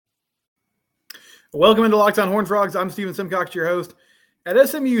Welcome into Locked On Horned Frogs. I'm Steven Simcox, your host. At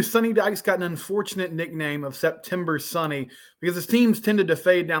SMU, Sonny Dykes got an unfortunate nickname of September Sonny because his teams tended to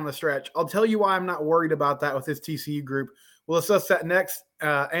fade down the stretch. I'll tell you why I'm not worried about that with this TCU group. We'll assess that next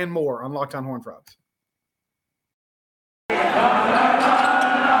and more on Locked On Horned Frogs.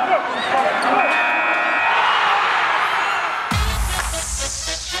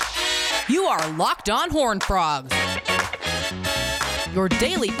 You are Locked On Horned Frogs, your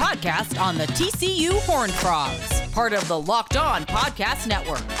daily podcast on the TCU Horned Frogs, part of the Locked On Podcast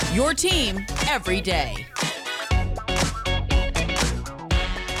Network, your team every day.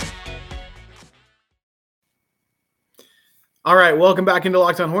 All right, welcome back into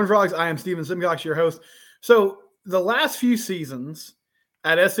Locked On Horned Frogs. I am Steven Simcox, your host. So the last few seasons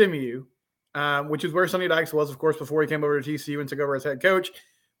at SMU, which is where Sonny Dykes was, of course, before he came over to TCU and took over as head coach,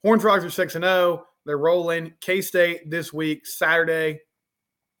 Horned Frogs are 6-0. They're rolling. K-State this week, Saturday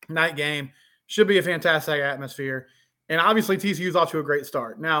night game. Should be a fantastic atmosphere. And obviously TCU's off to a great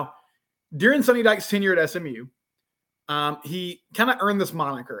start. Now, during Sonny Dykes' tenure at SMU, he kind of earned this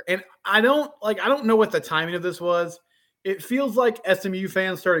moniker. And I don't know what the timing of this was. It feels like SMU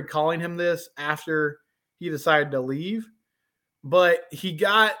fans started calling him this after he decided to leave. But he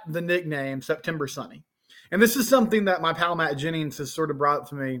got the nickname September Sonny. And this is something that my pal Matt Jennings has sort of brought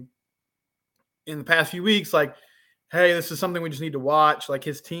to me in the past few weeks. Like, hey, this is something we just need to watch. Like,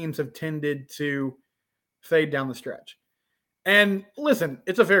 his teams have tended to fade down the stretch. And listen,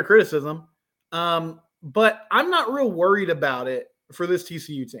 it's a fair criticism, but I'm not real worried about it for this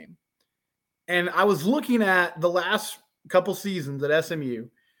TCU team. And I was looking at the last couple seasons at SMU,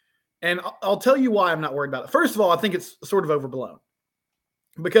 and I'll tell you why I'm not worried about it. First of all, I think it's sort of overblown.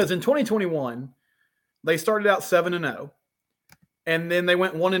 Because in 2021, they started out 7-0, and then they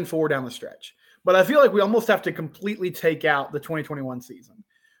went 1-4 down the stretch. But I feel like we almost have to completely take out the 2021 season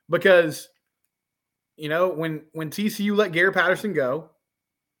because, you know, when TCU let Gary Patterson go,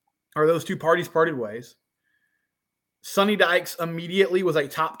 or those two parties parted ways, Sonny Dykes immediately was a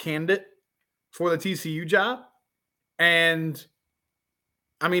top candidate for the TCU job. And,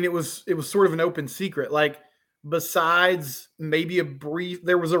 I mean, it was sort of an open secret. Like, besides maybe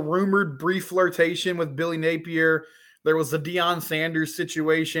there was a rumored brief flirtation with Billy Napier. There was the Deion Sanders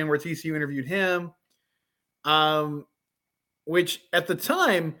situation where TCU interviewed him, which at the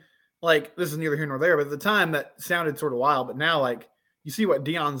time, like, this is neither here nor there, but at the time that sounded sort of wild. But now, like, you see what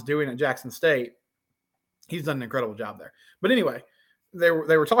Deion's doing at Jackson State. He's done an incredible job there. But anyway, they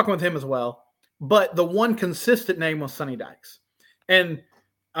were talking with him as well. But the one consistent name was Sonny Dykes. And,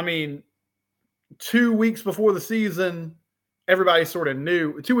 I mean, 2 weeks before the season, everybody sort of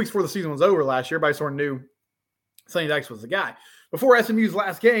knew. 2 weeks before the season was over last year, everybody sort of knew Sonny Dykes was the guy. Before SMU's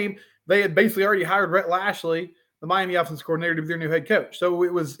last game, they had basically already hired Rhett Lashley, the Miami offensive coordinator, to be their new head coach. So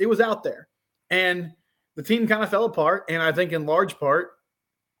it was out there. And the team kind of fell apart. And I think in large part,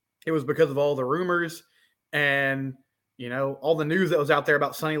 it was because of all the rumors and, you know, all the news that was out there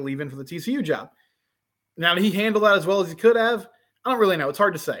about Sonny leaving for the TCU job. Now, did he handle that as well as he could have? I don't really know. It's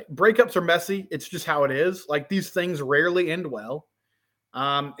hard to say. Breakups are messy. It's just how it is. Like, these things rarely end well.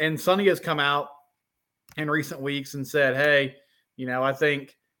 And Sonny has come out in recent weeks and said, hey, you know, I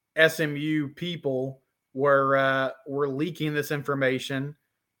think SMU people were leaking this information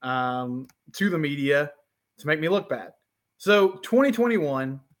to the media to make me look bad. So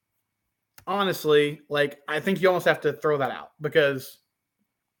 2021, honestly, like, I think you almost have to throw that out because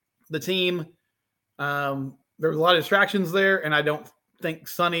the team, there was a lot of distractions there, and I don't think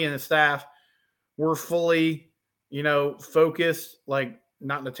Sonny and his staff were fully, you know, focused, like,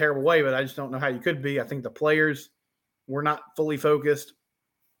 not in a terrible way, but I just don't know how you could be. I think the players were not fully focused.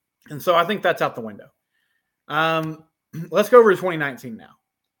 And so I think that's out the window. Let's go over to 2019 now.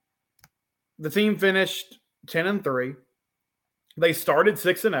 The team finished 10-3. They started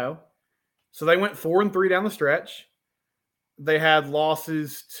 6-0. So they went 4-3 down the stretch. They had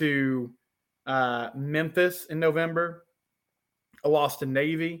losses to Memphis in November, a loss to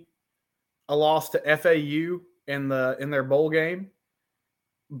Navy, a loss to FAU in their bowl game.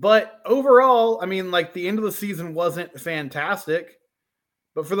 But overall, I mean, like, the end of the season wasn't fantastic,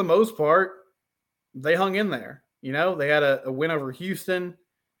 but for the most part, they hung in there. You know, they had a win over Houston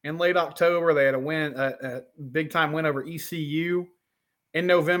in late October. They had a big-time win over ECU in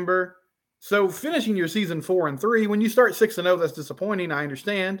November. So finishing your season 4-3, when you start 6-0, that's disappointing. I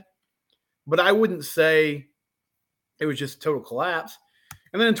understand. But I wouldn't say it was just a total collapse.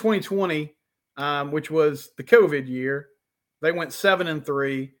 And then in 2020, which was the COVID year, they went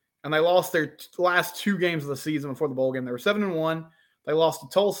 7-3, and they lost their last two games of the season before the bowl game. They were 7-1. They lost to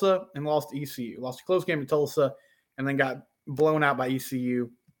Tulsa and lost to ECU. Lost a close game to Tulsa and then got blown out by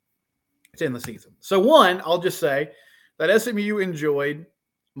ECU to end the season. So one, I'll just say that SMU enjoyed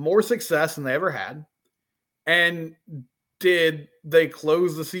more success than they ever had. And did they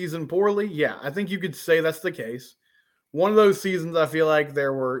close the season poorly? Yeah, I think you could say that's the case. One of those seasons, I feel like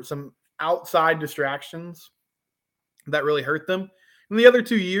there were some outside distractions that really hurt them. In the other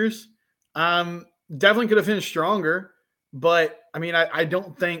 2 years, definitely could have finished stronger. But I mean, I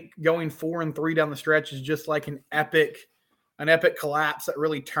don't think going 4-3 down the stretch is just like an epic collapse that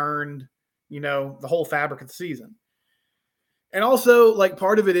really turned, the whole fabric of the season. And also, like,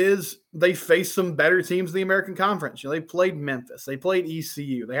 part of it is they faced some better teams in the American Conference. They played Memphis. They played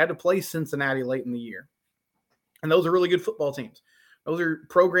ECU. They had to play Cincinnati late in the year. And those are really good football teams. Those are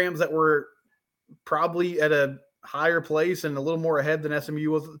programs that were probably at a higher place and a little more ahead than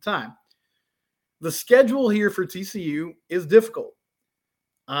SMU was at the time. The schedule here for TCU is difficult.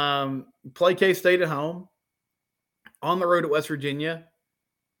 Play K-State at home, on the road at West Virginia,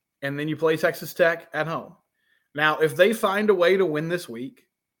 and then you play Texas Tech at home. Now, if they find a way to win this week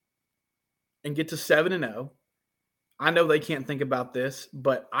and get to 7-0, I know they can't think about this,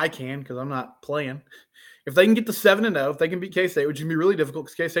 but I can because I'm not playing. If they can get to 7-0, if they can beat K-State, which can be really difficult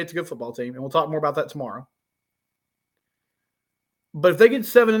because K-State's a good football team, and we'll talk more about that tomorrow. But if they get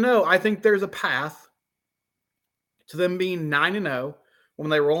 7-0, I think there's a path to them being 9-0 when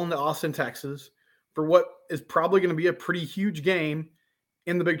they roll into Austin, Texas, for what is probably going to be a pretty huge game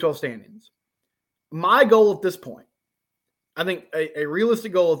in the Big 12 standings. My goal at this point, I think a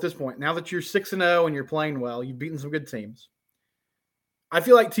realistic goal at this point, now that you're 6-0 and you're playing well, you've beaten some good teams, I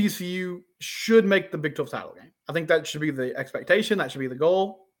feel like TCU should make the Big 12 title game. I think that should be the expectation. That should be the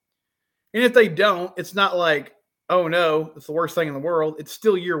goal. And if they don't, it's not like, oh no, it's the worst thing in the world. It's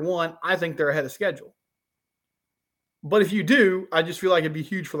still year one. I think they're ahead of schedule. But if you do, I just feel like it'd be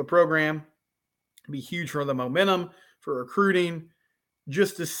huge for the program. It'd be huge for the momentum, for recruiting,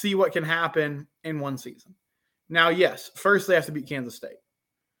 just to see what can happen in one season. Now, yes, first they have to beat Kansas State.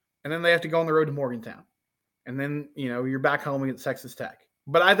 And then they have to go on the road to Morgantown. And then, you're back home against Texas Tech.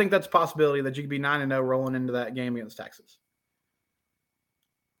 But I think that's a possibility that you could be 9-0 rolling into that game against Texas.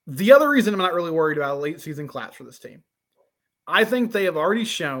 The other reason I'm not really worried about a late season collapse for this team, I think they have already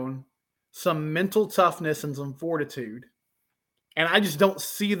shown some mental toughness and some fortitude. And I just don't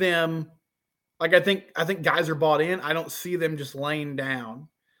see them, like I think guys are bought in. I don't see them just laying down.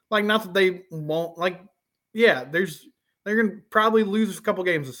 Like, not that they won't, like, yeah, they're going to probably lose a couple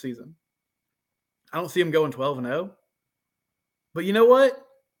games this season. I don't see them going 12-0. But you know what?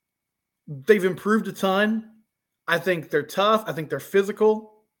 They've improved a ton. I think they're tough. I think they're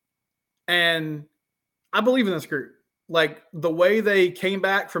physical. And I believe in this group. Like, the way they came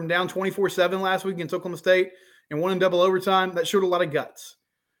back from down 24-7 last week against Oklahoma State and won in double overtime, that showed a lot of guts.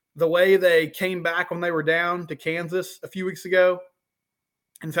 The way they came back when they were down to Kansas a few weeks ago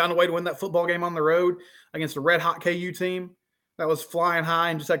and found a way to win that football game on the road against a red-hot KU team that was flying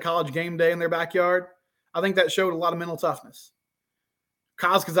high and just had college game day in their backyard, I think that showed a lot of mental toughness.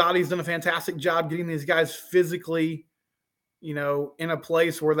 Kaz Kazadi's done a fantastic job getting these guys physically, in a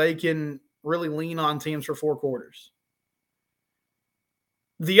place where they can really lean on teams for 4 quarters.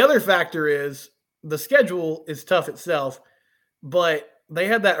 The other factor is the schedule is tough itself, but they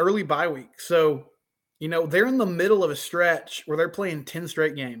had that early bye week. So, they're in the middle of a stretch where they're playing 10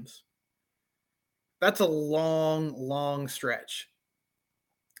 straight games. That's a long, long stretch.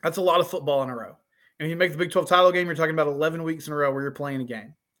 That's a lot of football in a row. And if you make the Big 12 title game, you're talking about 11 weeks in a row where you're playing a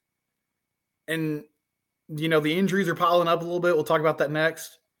game. And, the injuries are piling up a little bit. We'll talk about that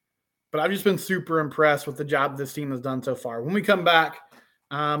next. But I've just been super impressed with the job this team has done so far. When we come back,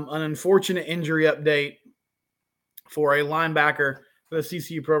 an unfortunate injury update for a linebacker for the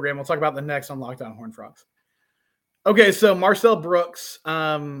CCU program. We'll talk about the next on Locked On Horned Frogs. Okay, so Marcel Brooks,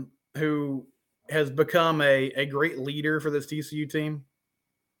 who has become a great leader for this TCU team.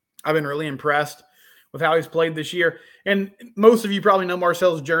 I've been really impressed with how he's played this year. And most of you probably know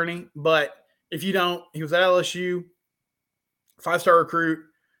Marcel's journey, but if you don't, he was at LSU, 5-star recruit,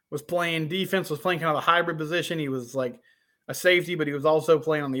 was playing defense, was playing kind of a hybrid position. He was like a safety, but he was also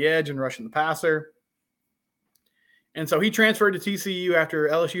playing on the edge and rushing the passer. And so he transferred to TCU after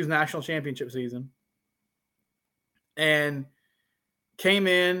LSU's national championship season and came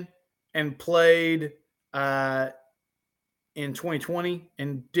in and played in 2020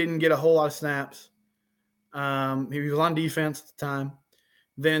 and didn't get a whole lot of snaps. He was on defense at the time.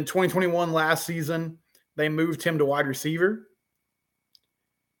 Then 2021 last season, they moved him to wide receiver.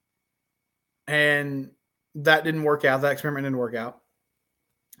 And that didn't work out. That experiment didn't work out.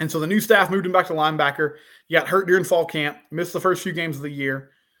 And so the new staff moved him back to linebacker. He got hurt during fall camp, missed the first few games of the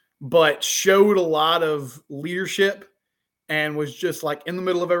year, but showed a lot of leadership and was just like in the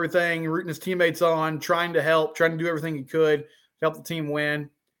middle of everything, rooting his teammates on, trying to help, trying to do everything he could to help the team win.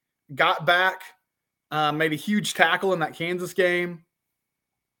 Got back, made a huge tackle in that Kansas game,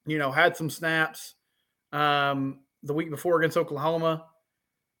 had some snaps the week before against Oklahoma.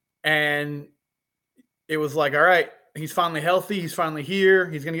 And it was like, all right, he's finally healthy. He's finally here.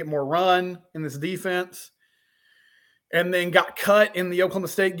 He's going to get more run in this defense. And then got cut in the Oklahoma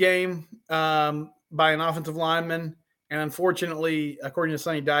State game by an offensive lineman. And unfortunately, according to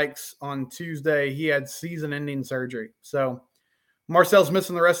Sonny Dykes on Tuesday, he had season-ending surgery. So Marcel's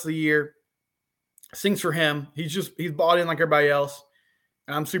missing the rest of the year. Sings for him. He's bought in like everybody else.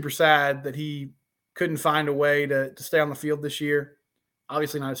 And I'm super sad that he couldn't find a way to stay on the field this year.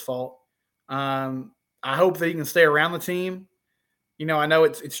 Obviously not his fault. I hope that he can stay around the team. I know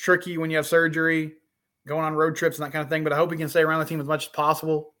it's tricky when you have surgery, going on road trips and that kind of thing, but I hope he can stay around the team as much as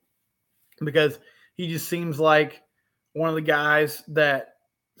possible because he just seems like one of the guys that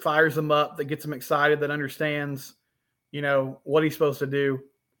fires them up, that gets them excited, that understands, what he's supposed to do.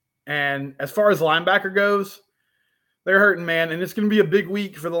 And as far as linebacker goes, they're hurting, man. And it's going to be a big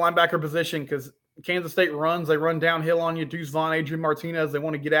week for the linebacker position because Kansas State they run downhill on you. Deuce Vaughn, Adrian Martinez, they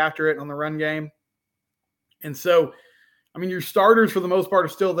want to get after it on the run game. And so, your starters for the most part are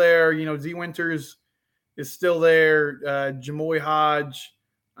still there. Z Winters is still there, Jamoy Hodge,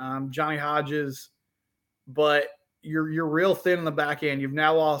 Johnny Hodges, but you're real thin in the back end. You've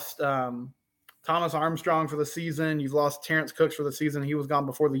now lost Thomas Armstrong for the season. You've lost Terrence Cooks for the season. He was gone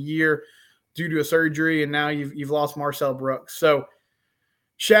before the year due to a surgery, and now you've lost Marcel Brooks. So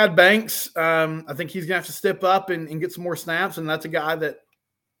Shad Banks, I think he's going to have to step up and get some more snaps, and that's a guy that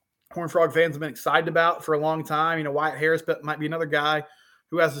Horned Frog fans have been excited about for a long time. Wyatt Harris might be another guy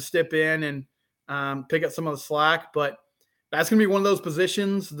who has to step in and pick up some of the slack, but that's going to be one of those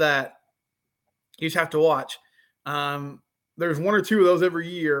positions that you just have to watch. There's one or two of those every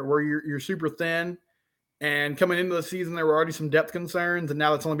year where you're super thin, and coming into the season, there were already some depth concerns, and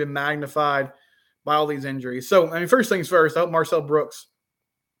now it's only been magnified by all these injuries. So, first things first, I hope Marcel Brooks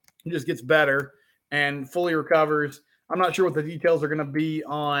just gets better and fully recovers. I'm not sure what the details are going to be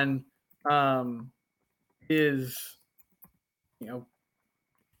on his,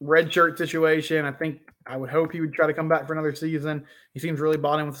 red shirt situation. I would hope he would try to come back for another season. He seems really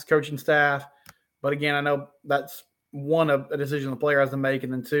bought in with his coaching staff. But again, I know that's one of a decision the player has to make.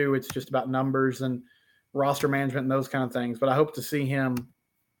 And then two, it's just about numbers and roster management and those kind of things. But I hope to see him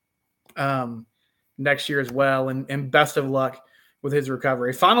next year as well. And best of luck with his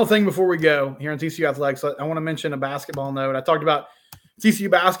recovery. Final thing before we go here on TCU Athletics, I want to mention a basketball note. I talked about TCU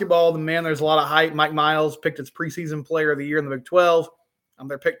basketball. There's a lot of hype. Mike Miles picked its preseason player of the year in the Big 12.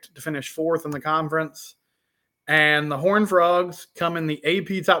 They're picked to finish fourth in the conference. And the Horned Frogs come in the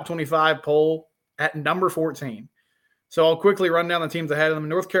AP Top 25 poll at number 14. So I'll quickly run down the teams ahead of them.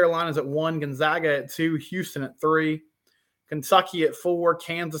 North Carolina's at 1, Gonzaga at 2, Houston at 3, Kentucky at 4,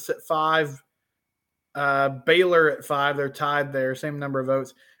 Kansas at 5, Baylor at 5. They're tied there, same number of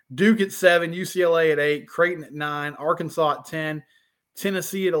votes. Duke at 7, UCLA at 8, Creighton at 9, Arkansas at 10,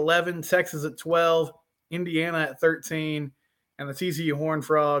 Tennessee at 11, Texas at 12, Indiana at 13, and the TCU Horned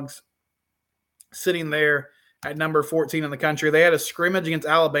Frogs sitting there at number 14 in the country. They had a scrimmage against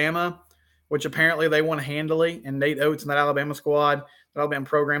Alabama, which apparently they won handily, and Nate Oates and that Alabama squad, that Alabama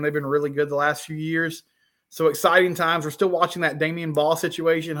program, they've been really good the last few years. So exciting times. We're still watching that Damian Ball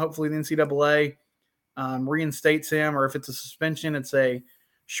situation. Hopefully the NCAA reinstates him, or if it's a suspension, it's a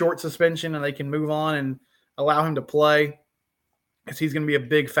short suspension and they can move on and allow him to play, because he's going to be a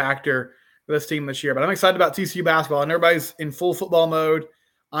big factor for this team this year. But I'm excited about TCU basketball, and everybody's in full football mode.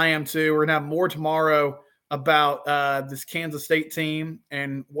 I am too. We're going to have more tomorrow about this Kansas State team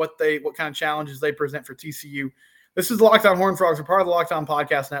and what kind of challenges they present for TCU. This is Locked On Horned Frogs. We're part of the Locked On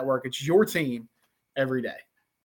Podcast Network. It's your team every day.